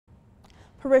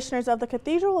Parishioners of the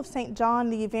Cathedral of St.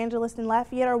 John the Evangelist in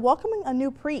Lafayette are welcoming a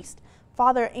new priest.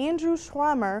 Father Andrew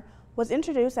Schwammer was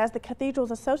introduced as the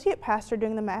cathedral's associate pastor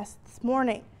during the Mass this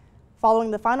morning. Following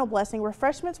the final blessing,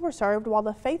 refreshments were served while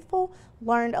the faithful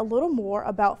learned a little more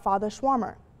about Father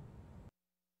Schwammer.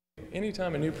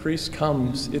 Anytime a new priest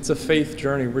comes, it's a faith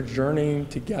journey. We're journeying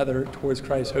together towards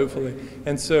Christ, hopefully.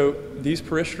 And so these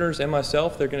parishioners and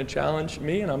myself, they're going to challenge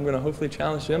me, and I'm going to hopefully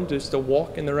challenge them just to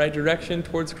walk in the right direction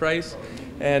towards Christ,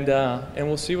 and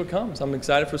we'll see what comes. I'm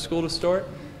excited for school to start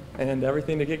and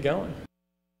everything to get going.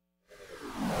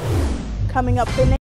 Coming up